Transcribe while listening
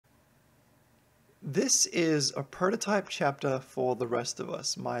This is a prototype chapter for The Rest of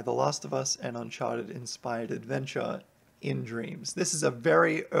Us, my The Last of Us and Uncharted inspired adventure in Dreams. This is a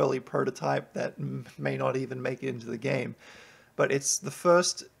very early prototype that may not even make it into the game, but it's the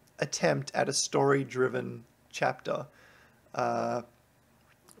first attempt at a story-driven chapter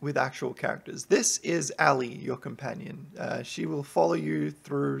with actual characters. This is Allie, your companion. She will follow you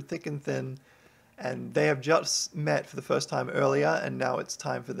through thick and thin, and they have just met for the first time earlier, and now it's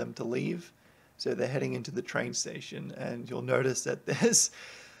time for them to leave. So they're heading into the train station, and you'll notice that there's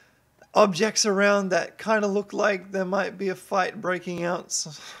objects around that kind of look like there might be a fight breaking out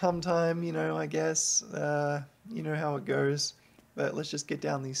sometime, I guess. You know how it goes. But let's just get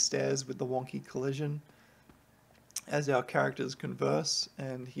down these stairs with the wonky collision as our characters converse.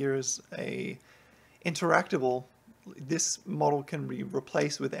 And here is a interactable. This model can be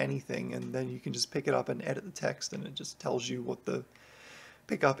replaced with anything, and then you can just pick it up and edit the text, and it just tells you what the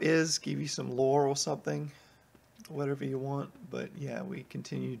pickup is, give you some lore or something, whatever you want. But yeah, we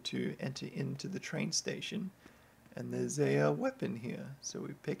continue to enter into the train station, and there's a weapon here, so we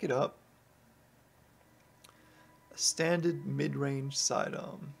pick it up. A standard mid-range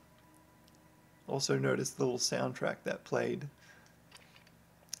sidearm. Also notice the little soundtrack that played.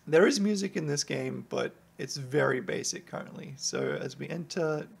 There is music in this game, but it's very basic currently. So as we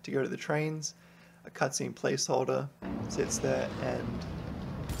enter to go to the trains, a cutscene placeholder sits there, and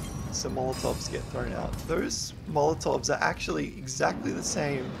some Molotovs get thrown out. Those Molotovs are actually exactly the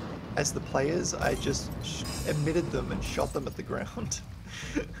same as the players. I just emitted them and shot them at the ground.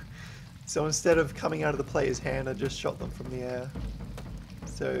 So instead of coming out of the player's hand, I just shot them from the air.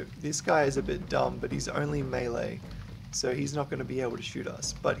 So this guy is a bit dumb, but he's only melee, so he's not going to be able to shoot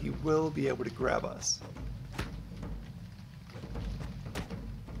us, but he will be able to grab us.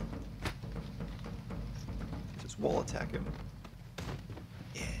 Just wall attack him.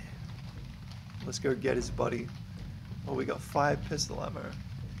 Let's go get his buddy. Oh, we got 5 pistol ammo.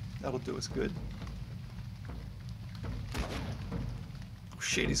 That'll do us good. Oh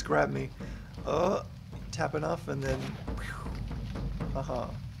shit, he's grabbed me. Tap enough and then...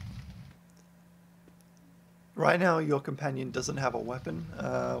 Haha. Right now, your companion doesn't have a weapon.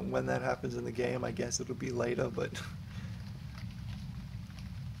 When that happens in the game, I guess it'll be later, but...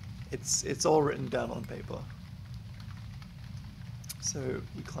 It's all written down on paper. So,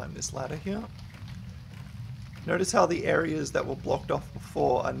 we climb this ladder here. Notice how the areas that were blocked off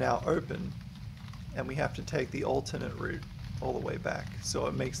before are now open, and we have to take the alternate route all the way back, so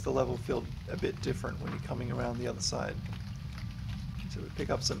it makes the level feel a bit different when you're coming around the other side. So we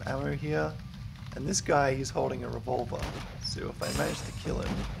pick up some ammo here, and this guy, he's holding a revolver, so if I manage to kill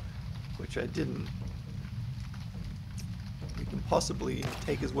him, which I didn't, we can possibly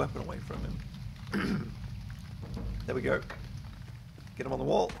take his weapon away from him. There we go. Get him on the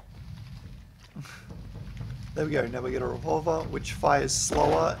wall. There we go, now we get a revolver, which fires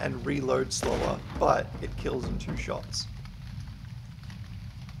slower and reloads slower, but it kills in 2 shots.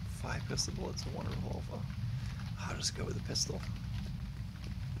 5 pistol bullets and 1 revolver. I'll just go with the pistol.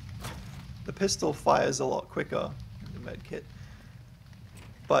 The pistol fires a lot quicker than the medkit,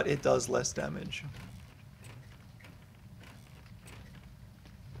 but it does less damage.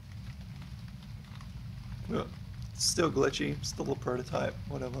 Still glitchy, still a prototype,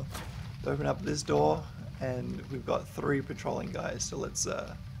 whatever. Open up this door, and we've got 3 patrolling guys, so let's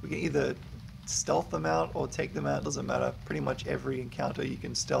we can either stealth them out or take them out, doesn't matter. Pretty much every encounter you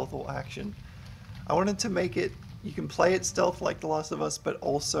can stealth or action. I wanted to make it, you can play it stealth like The Last of Us, but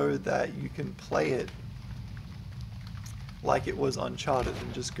also that you can play it like it was Uncharted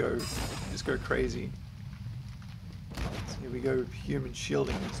and just go crazy. So here we go, human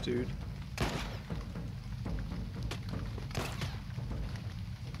shielding this dude.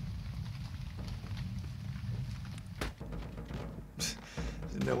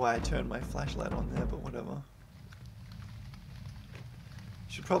 Didn't know why I turned my flashlight on there, but whatever.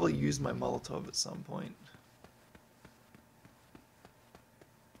 Should probably use my Molotov at some point.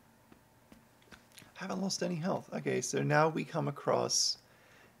 Haven't lost any health. Okay, so now we come across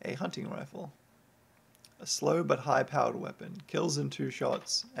a hunting rifle. A slow but high-powered weapon. Kills in 2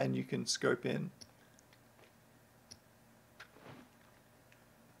 shots, and you can scope in.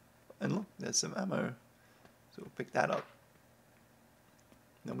 And look, there's some ammo. So we'll pick that up.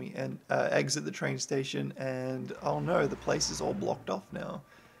 Then we exit the train station, and oh no, the place is all blocked off now,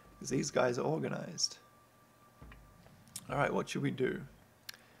 because these guys are organized. Alright, what should we do?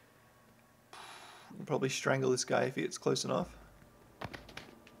 We'll probably strangle this guy if he gets close enough.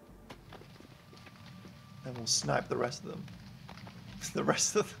 And we'll snipe the rest of them. The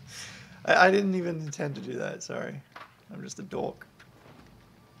rest of them. I didn't even intend to do that, sorry. I'm just a dork.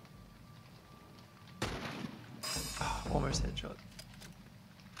 Almost headshot.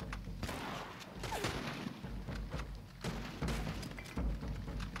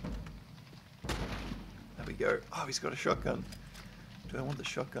 There we go. Oh, he's got a shotgun. Do I want the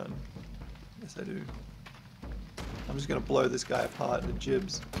shotgun? Yes, I do. I'm just gonna blow this guy apart into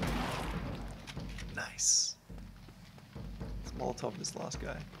jibs. Nice. Let's Molotov this last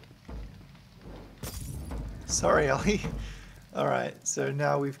guy. Sorry, Ali. Alright, so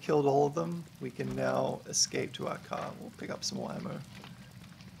now we've killed all of them. We can now escape to our car. We'll pick up some more ammo.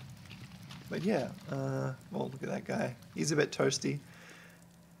 But yeah, well, look at that guy. He's a bit toasty.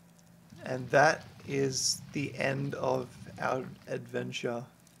 And that is the end of our adventure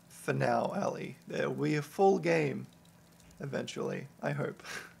for now, Ali. There will be a full game eventually, I hope.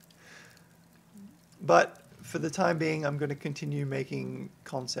 But for the time being, I'm going to continue making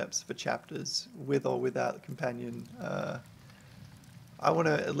concepts for chapters with or without the companion. I want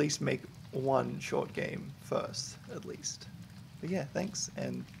to at least make one short game first, at least. But yeah, thanks,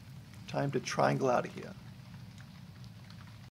 and time to triangle out of here.